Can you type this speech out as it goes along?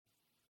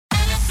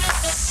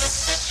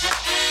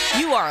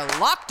are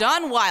Locked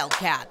On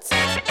Wildcats,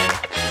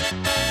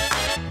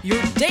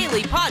 your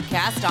daily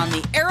podcast on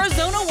the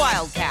Arizona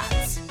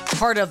Wildcats,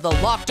 part of the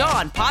Locked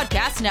On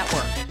Podcast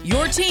Network,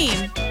 your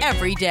team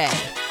every day.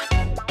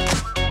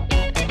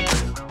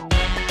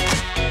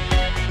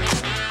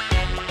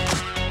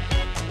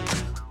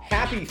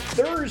 Happy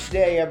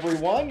Thursday,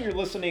 everyone. You're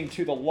listening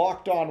to the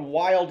Locked On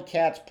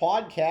Wildcats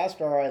podcast.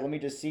 All right, let me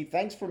just see.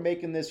 Thanks for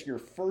making this your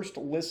first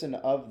listen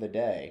of the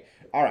day.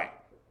 All right.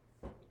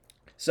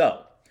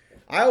 So,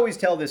 I always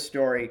tell this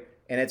story,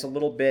 and it's a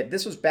little bit,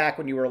 this was back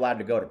when you were allowed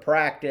to go to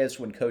practice,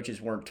 when coaches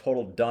weren't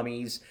total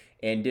dummies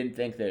and didn't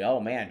think that, oh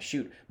man,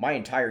 shoot, my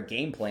entire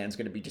game plan is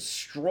going to be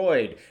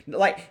destroyed.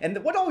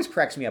 And what always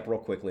cracks me up real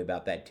quickly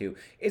about that too,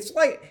 it's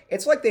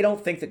like they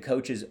don't think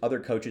that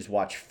other coaches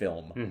watch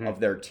film of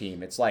their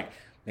team. It's like,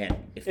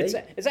 man,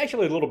 it's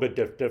actually a little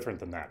bit different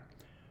than that.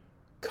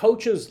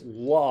 Coaches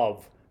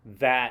love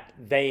that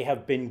they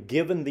have been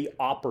given the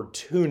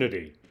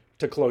opportunity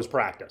to close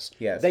practice.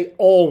 Yes. They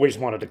always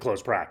wanted to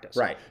close practice.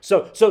 Right.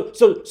 So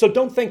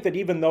don't think that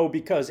even though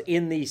because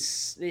in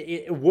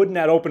Wooden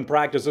had open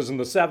practices in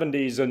the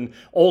 70s and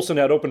Olsen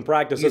had open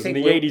practices in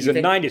the 80s and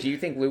 90s. Do you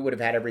think we would have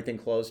had everything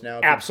closed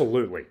now?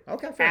 Absolutely.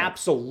 Okay, fair enough.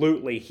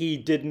 Absolutely.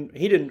 He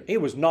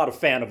was not a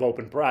fan of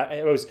open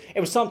practice. It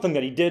was something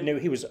that he did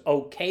and he was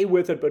okay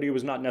with it, but he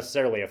was not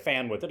necessarily a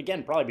fan with it.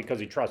 Again, probably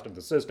because he trusted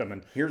the system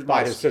and here's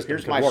my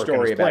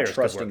story about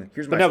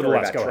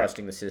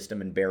trusting the system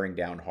and bearing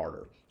down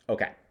harder.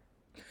 Okay,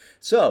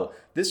 so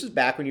this was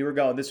back when you were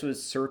going, this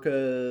was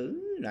circa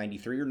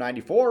 93 or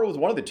 94. It was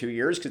one of the 2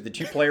 years because the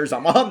two players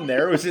I'm on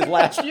there, it was his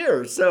last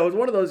year. So it was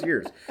one of those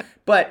years.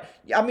 But,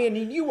 I mean,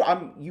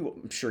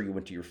 I'm sure you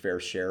went to your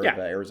fair share of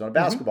Arizona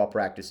basketball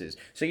practices.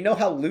 So you know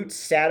how Lute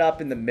sat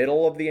up in the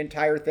middle of the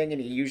entire thing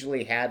and he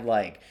usually had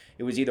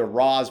it was either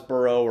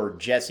Rosborough or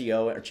Jesse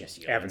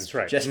Evans,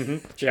 right.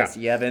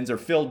 Jesse Evans or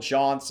Phil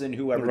Johnson,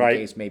 whoever the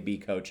case may be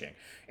coaching.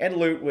 And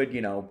Lute would,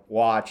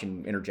 watch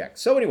and interject.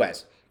 So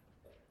anyways,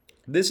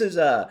 this is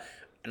and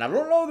I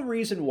don't know the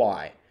reason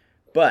why,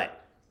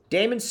 but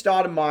Damon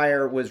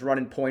Stoudemire was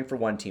running point for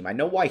one team. I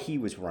know why he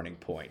was running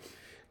point.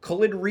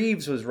 Khalid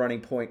Reeves was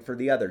running point for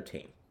the other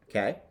team.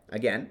 Okay?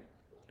 Again,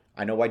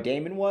 I know why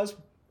Damon was.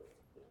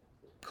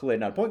 Khalid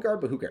not a point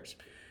guard, but who cares?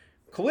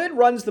 Khalid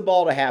runs the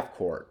ball to half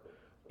court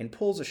and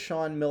pulls a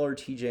Sean Miller,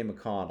 TJ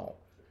McConnell,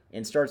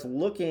 and starts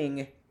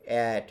looking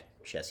at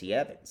Jesse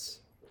Evans.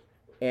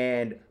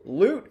 And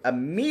Lute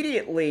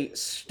immediately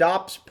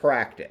stops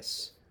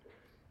practice.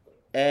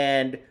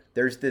 And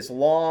there's this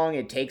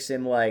it takes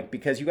him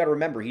because you got to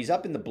remember, he's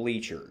up in the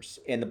bleachers,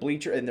 and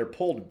they're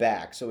pulled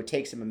back, so it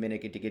takes him a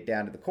minute to get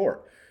down to the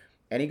court.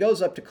 And he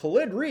goes up to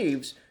Khalid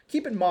Reeves,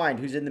 keep in mind,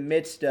 who's in the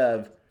midst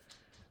of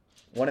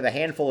one of the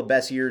handful of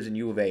best years in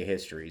U of A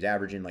history. He's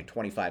averaging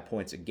 25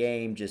 points a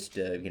game, just,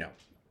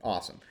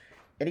 awesome.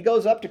 And he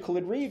goes up to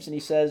Khalid Reeves and he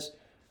says,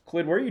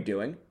 Khalid, what are you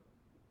doing?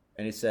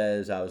 And he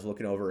says, I was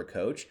looking over a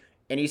coach.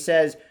 And he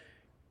says,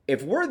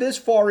 if we're this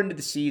far into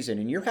the season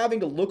and you're having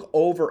to look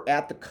over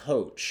at the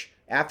coach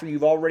after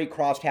you've already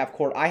crossed half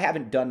court, I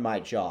haven't done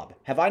my job.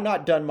 Have I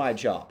not done my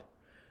job?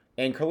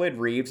 And Khalid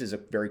Reeves is a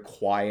very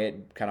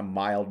quiet, kind of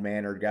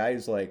mild-mannered guy.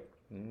 He's like,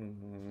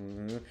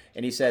 and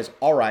he says,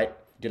 all right,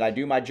 did I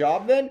do my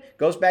job then?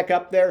 Goes back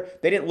up there.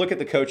 They didn't look at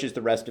the coaches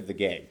the rest of the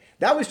game.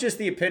 That was just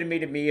the epitome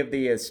to me of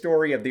the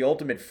story of the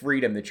ultimate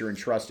freedom that you're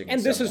entrusting in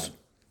someone.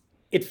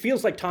 It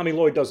feels like Tommy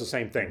Lloyd does the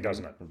same thing,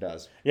 doesn't it? It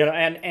does.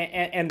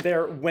 And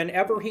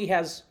whenever he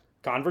has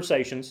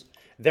conversations,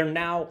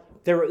 they're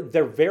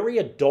very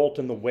adult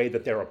in the way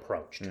that they're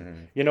approached.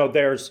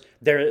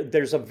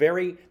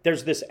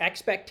 There's this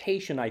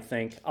expectation, I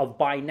think, of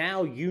by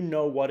now you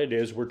know what it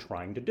is we're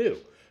trying to do.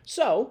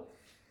 So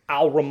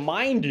I'll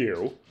remind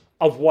you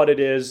of what it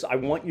is I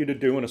want you to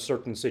do in a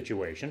certain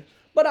situation,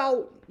 but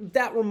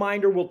that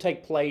reminder will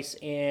take place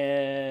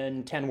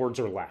in 10 words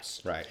or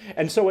less. Right.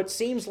 And so it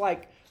seems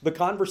like the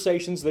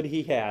conversations that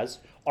he has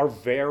are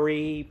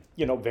very,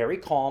 very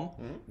calm,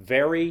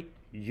 very,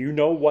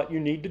 what you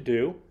need to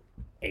do,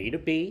 A to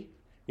B.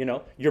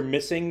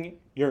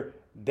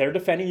 They're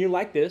defending you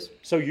like this,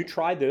 so you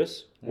try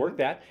this, work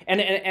that. And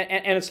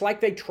it's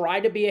like they try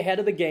to be ahead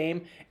of the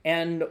game,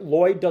 and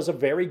Lloyd does a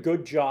very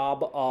good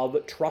job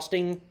of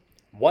trusting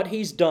what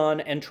he's done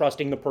and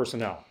trusting the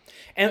personnel.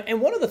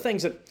 And one of the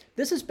things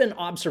this has been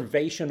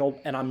observational,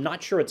 and I'm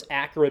not sure it's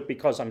accurate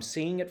because I'm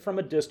seeing it from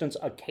a distance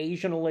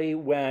occasionally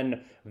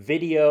when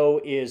video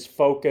is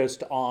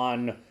focused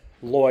on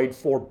Lloyd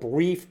for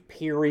brief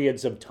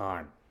periods of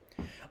time.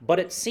 But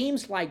it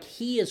seems like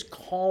he is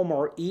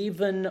calmer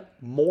even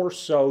more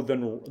so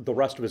than the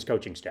rest of his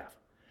coaching staff.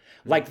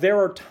 Like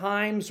there are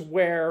times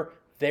where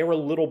they're a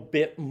little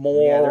bit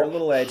more they're a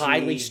little edgy,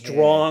 highly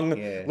strung,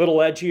 little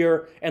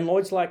edgier, and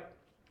Lloyd's like,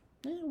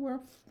 we're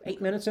 8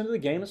 minutes into the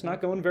game. It's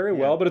not going very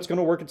well, but it's going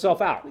to work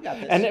itself out. We got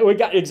this. And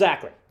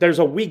exactly. There's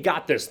a we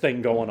got this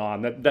thing going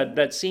on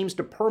that seems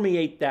to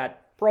permeate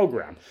that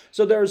program.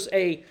 So there's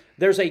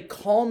a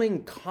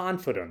calming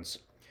confidence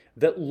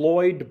that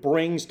Lloyd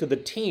brings to the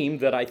team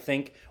that I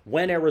think,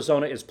 when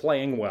Arizona is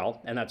playing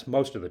well, and that's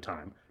most of the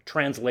time,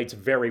 translates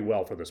very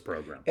well for this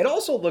program. It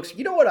also looks,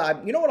 you know what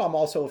I'm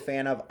also a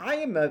fan of? I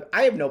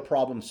have no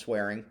problem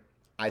swearing.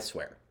 I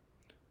swear.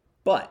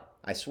 But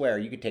I swear,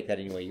 you can take that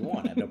any way you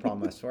want. I have no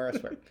problem. I swear.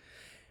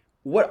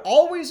 What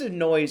always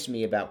annoys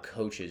me about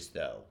coaches,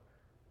 though,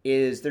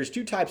 is there's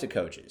two types of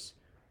coaches.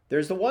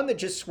 There's the one that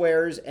just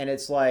swears, and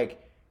it's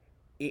like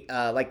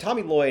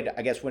Tommy Lloyd,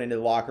 I guess, went into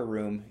the locker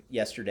room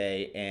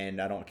yesterday, and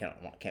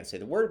can't say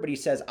the word, but he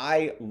says,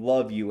 "I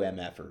love you,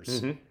 MFers."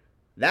 Mm-hmm.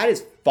 That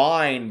is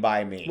fine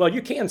by me. Well,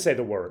 you can say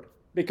the word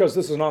because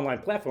this is an online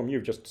platform.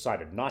 You've just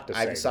decided not to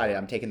say. I've decided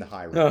I'm taking the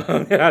high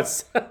road.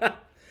 Yes.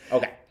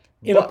 Okay.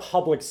 In a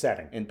public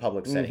setting. In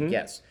public setting, mm-hmm.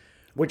 Yes.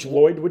 Which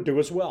Lloyd would do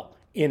as well.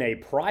 In a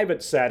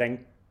private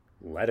setting,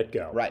 let it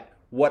go. Right.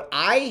 What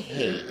I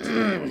hate,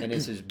 and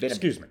this has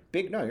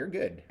been no, you're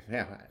good.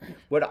 Yeah.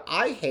 What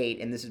I hate,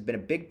 and this has been a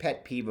big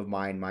pet peeve of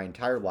mine my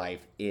entire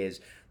life,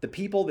 is the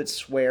people that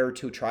swear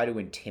to try to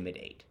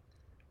intimidate.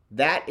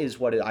 That is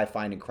what I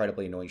find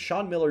incredibly annoying.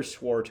 Sean Miller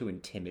swore to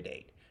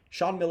intimidate.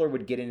 Sean Miller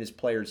would get in his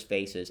players'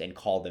 faces and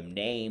call them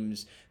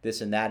names,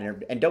 this and that,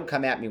 and don't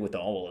come at me with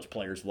those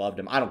players loved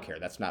him. I don't care.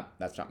 That's not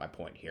my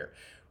point here.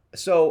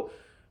 So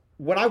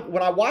when I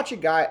watch a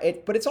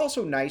guy, but it's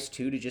also nice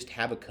too to just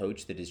have a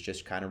coach that is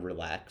just kind of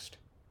relaxed.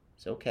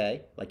 It's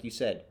okay, like you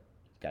said,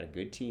 got a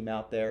good team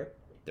out there.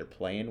 They're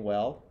playing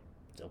well.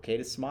 It's okay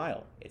to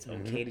smile. It's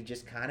okay to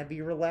just kind of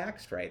be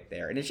relaxed right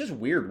there. And it's just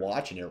weird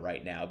watching it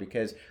right now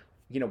because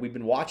we've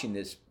been watching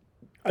this.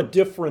 A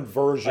different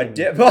version.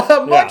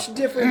 A much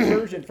different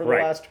version for the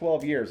Right. last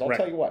 12 years. I'll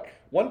tell you what.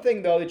 One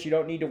thing, though, that you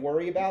don't need to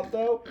worry about,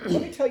 though,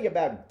 let me tell you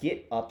about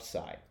Get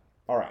Upside.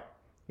 All right.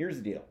 Here's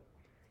the deal.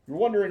 You're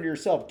wondering to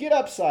yourself, Get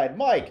Upside,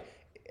 Mike.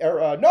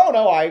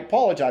 No, I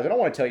apologize. I don't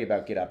want to tell you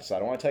about Get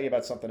Upside. I want to tell you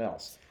about something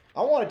else.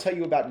 I want to tell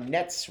you about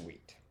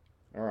NetSuite.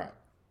 All right.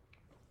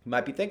 You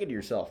might be thinking to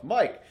yourself,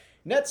 Mike,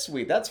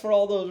 NetSuite, that's for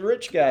all those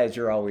rich guys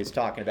you're always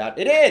talking about.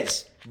 It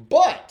is,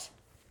 but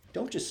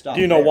don't just stop.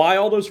 Do you know why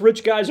all those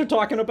rich guys are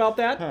talking about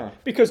that? Huh.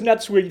 Because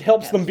NetSuite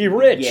helps them be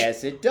rich.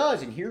 Yes, it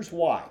does, and here's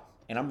why.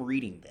 And I'm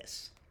reading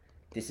this.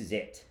 This is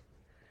it.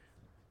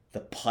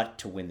 The putt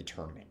to win the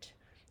tournament.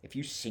 If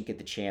you sink it,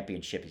 the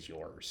championship is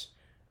yours.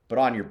 But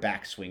on your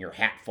backswing, your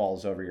hat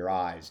falls over your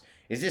eyes.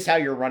 Is this how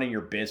you're running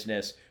your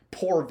business?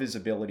 Poor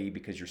visibility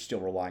because you're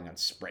still relying on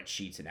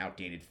spreadsheets and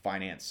outdated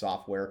finance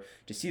software.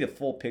 To see the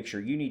full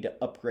picture, you need to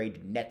upgrade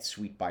to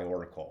NetSuite by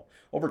Oracle.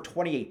 Over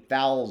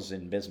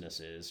 28,000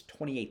 businesses,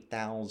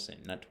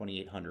 28,000, not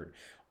 2,800,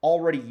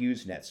 already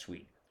use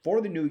NetSuite. For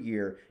the new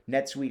year,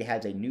 NetSuite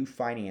has a new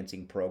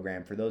financing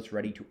program for those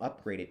ready to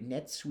upgrade at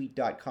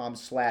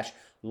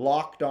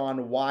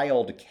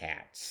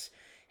netsuite.com/LockedOnWildcats.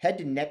 Head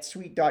to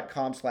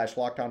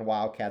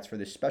netsuite.com/LockedOnWildcats for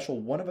this special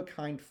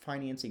one-of-a-kind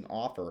financing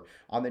offer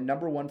on the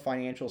 #1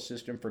 financial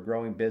system for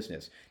growing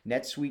business.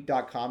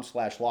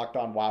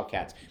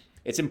 netsuite.com/LockedOnWildcats.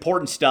 It's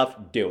important stuff.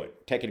 Do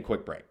it. Taking a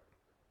quick break.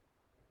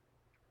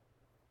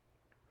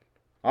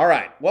 All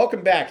right,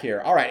 welcome back here.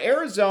 All right,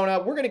 Arizona,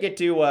 we're going to get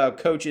to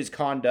coach's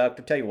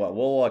conduct. I'll tell you what,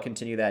 we'll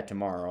continue that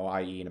tomorrow,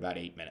 i.e. in about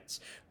 8 minutes.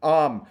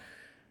 I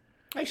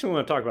actually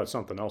want to talk about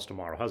something else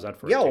tomorrow. How's that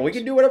for Yeah, well, we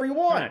can do whatever you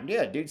want. Right.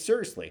 Yeah, dude,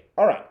 seriously.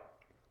 All right.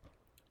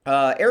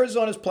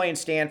 Arizona's playing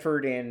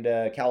Stanford and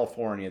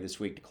California this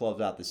week to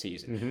close out the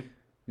season. Mm-hmm.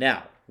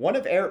 Now, one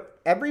of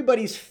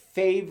everybody's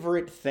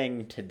favorite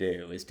thing to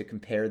do is to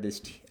compare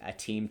this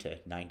team to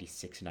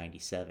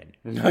 96-97.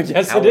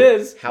 Yes, it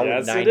is. How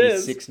yes, would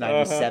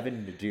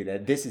 96-97 to do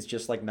that? This is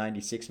just like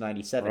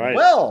 96-97. Right.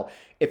 Well,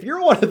 if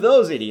you're one of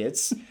those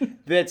idiots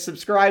that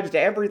subscribes to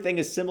everything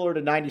is similar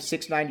to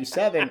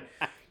 96-97,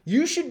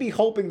 you should be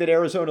hoping that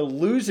Arizona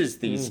loses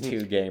these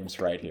two games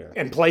right here.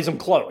 And plays them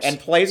close.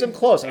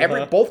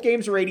 Both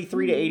games are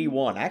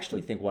 83-81. I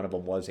actually think one of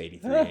them was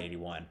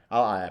 83-81.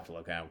 I'll have to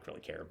look. I don't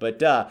really care.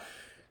 But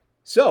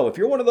so if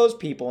you're one of those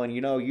people and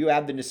you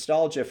have the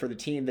nostalgia for the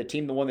team that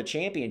won the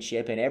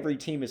championship and every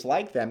team is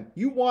like them,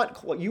 you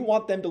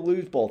want them to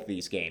lose both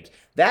these games.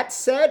 That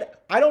said,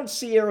 I don't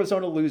see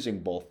Arizona losing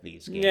both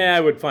these games. Yeah, I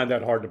would find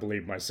that hard to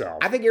believe myself.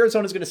 I think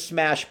Arizona's going to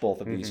smash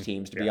both of these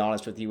teams, to be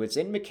honest with you. It's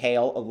in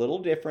McHale, a little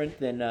different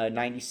than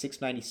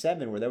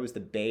 96-97, where there was the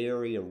Bay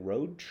Area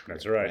road trip.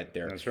 That's right.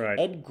 There. That's right.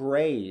 Ed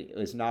Gray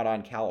is not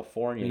on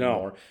California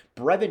anymore.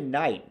 Brevin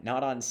Knight,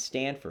 not on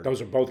Stanford.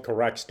 Those are both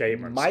correct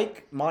statements.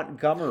 Mike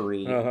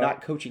Montgomery,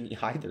 not coaching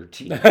either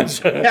team. Yes.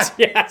 Correct.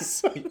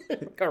 Yes.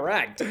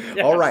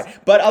 All right.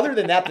 But other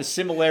than that, the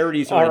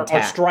similarities are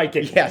intact. Are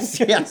striking. Yes.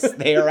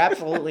 They are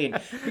absolutely.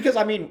 Because,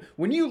 I mean,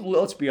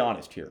 let's be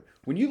honest here.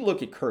 When you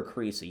look at Kirk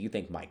Creasy, you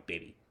think Mike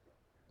Bibby.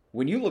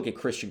 When you look at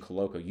Christian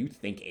Coloco, you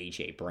think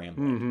A.J. Bramlett.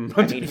 Mm-hmm.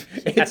 I mean,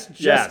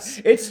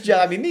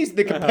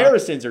 the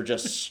comparisons are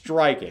just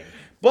striking.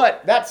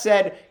 But that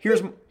said,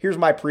 here's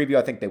my preview.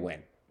 I think they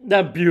win.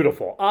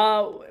 Beautiful.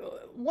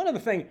 One of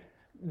the things,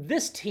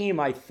 this team,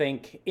 I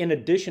think, in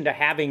addition to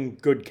having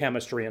good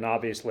chemistry and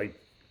obviously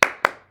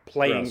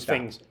playing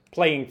things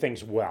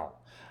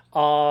well,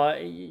 And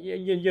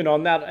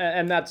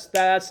that's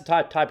the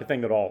type of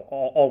thing that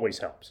always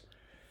helps.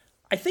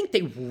 I think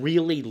they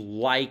really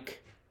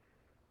like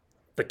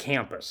the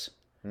campus.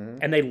 Mm-hmm.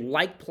 And they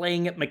like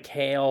playing at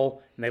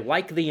McKale, and they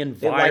like the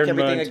environment. They like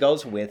everything that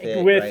goes with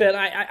it.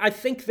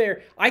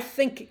 I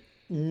think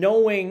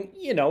knowing,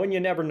 and you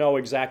never know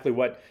exactly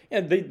what.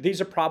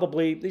 These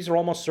are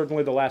almost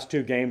certainly the last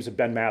 2 games that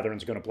Ben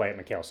Matherin's going to play at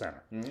McKale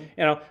Center.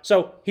 Mm-hmm.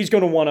 So he's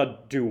going to want to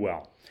do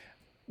well.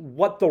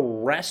 What the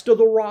rest of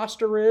the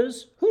roster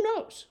is, who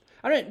knows?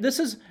 I mean, there's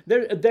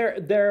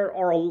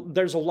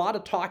a lot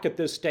of talk at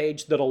this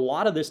stage that a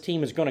lot of this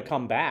team is going to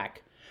come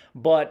back,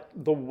 but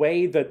the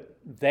way that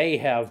they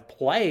have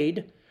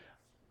played,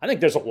 I think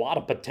there's a lot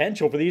of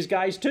potential for these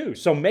guys too.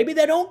 So maybe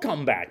they don't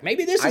come back.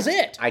 Maybe this is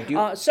it. I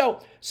do.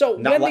 So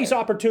when these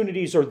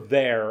opportunities are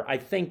there, I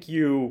think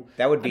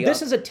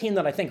this is a team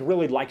that I think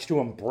really likes to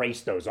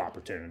embrace those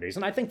opportunities,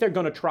 and I think they're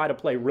going to try to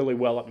play really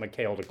well at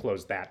McKale to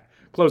close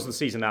the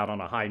season out on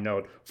a high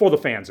note for the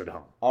fans at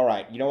home. All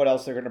right. You know what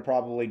else they're going to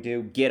probably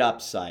do? Get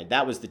upside.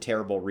 That was the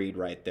terrible read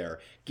right there.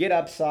 Get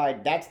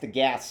upside. That's the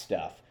gas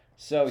stuff.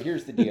 So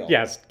here's the deal.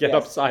 Yes,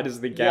 upside is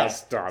the gas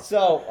stuff.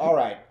 So, all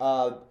right.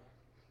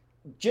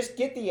 Just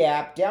get the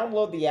app,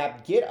 download the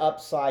app, get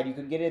Upside. You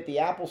can get it at the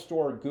Apple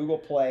Store or Google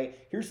Play.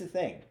 Here's the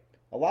thing.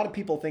 A lot of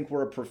people think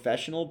we're a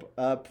professional.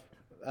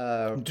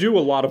 Do a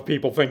lot of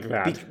people think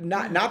that?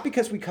 Not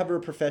because we cover a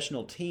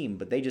professional team,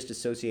 but they just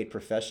associate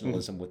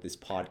professionalism with this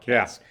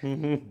podcast. Yeah.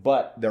 Mm-hmm.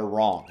 But they're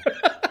wrong.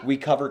 We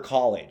cover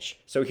college.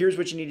 So here's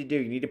what you need to do.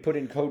 You need to put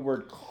in code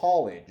word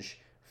college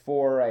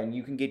and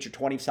you can get your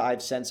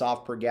 25 cents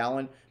off per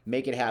gallon.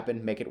 Make it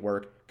happen. Make it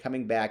work.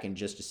 Coming back in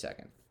just a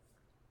second.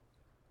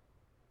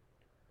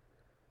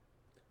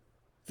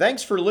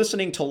 Thanks for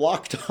listening to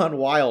Locked On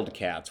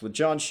Wildcats with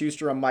John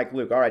Schuster and Mike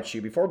Luke. All right,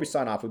 Shu, before we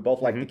sign off, we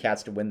both like the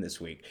Cats to win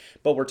this week.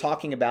 But we're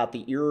talking about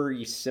the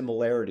eerie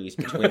similarities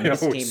between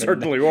this team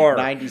and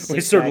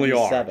 96,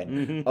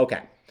 97. Okay.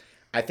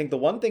 I think the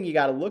one thing you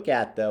got to look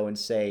at, though, and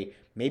say,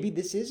 maybe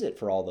this is it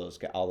for all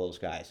those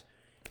guys.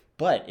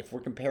 But if we're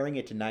comparing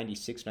it to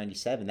 96,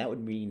 97, that would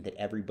mean that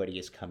everybody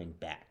is coming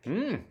back,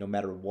 no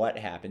matter what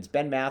happens.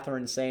 Ben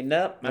Matherin saying,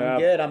 nope, I'm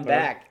good, I'm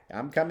back.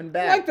 I'm coming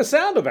back. I like the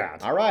sound of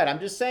that. All right, I'm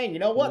just saying, you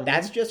know what?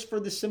 That's just for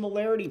the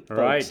similarity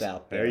folks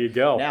out there. There you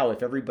go. Now,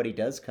 if everybody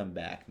does come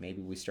back,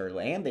 maybe we start,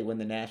 and they win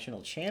the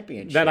national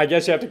championship. Then I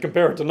guess you have to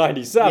compare it to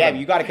 97. Yeah,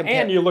 you got to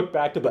compare. And you look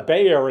back to the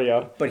Bay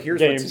Area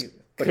games.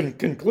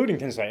 Concluding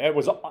can say it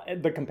was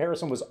the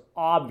comparison was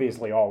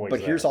obviously always.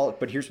 But here's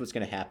what's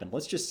going to happen.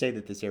 Let's just say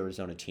that this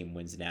Arizona team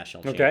wins the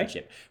national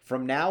championship. Okay.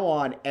 From now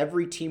on,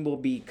 every team will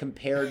be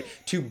compared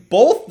to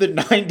both the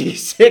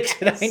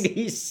 96,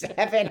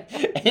 97,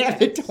 and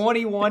the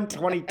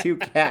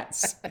 21-22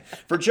 Cats.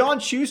 For John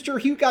Schuster,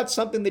 he got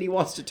something that he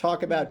wants to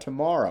talk about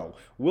tomorrow.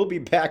 We'll be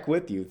back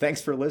with you.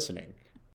 Thanks for listening.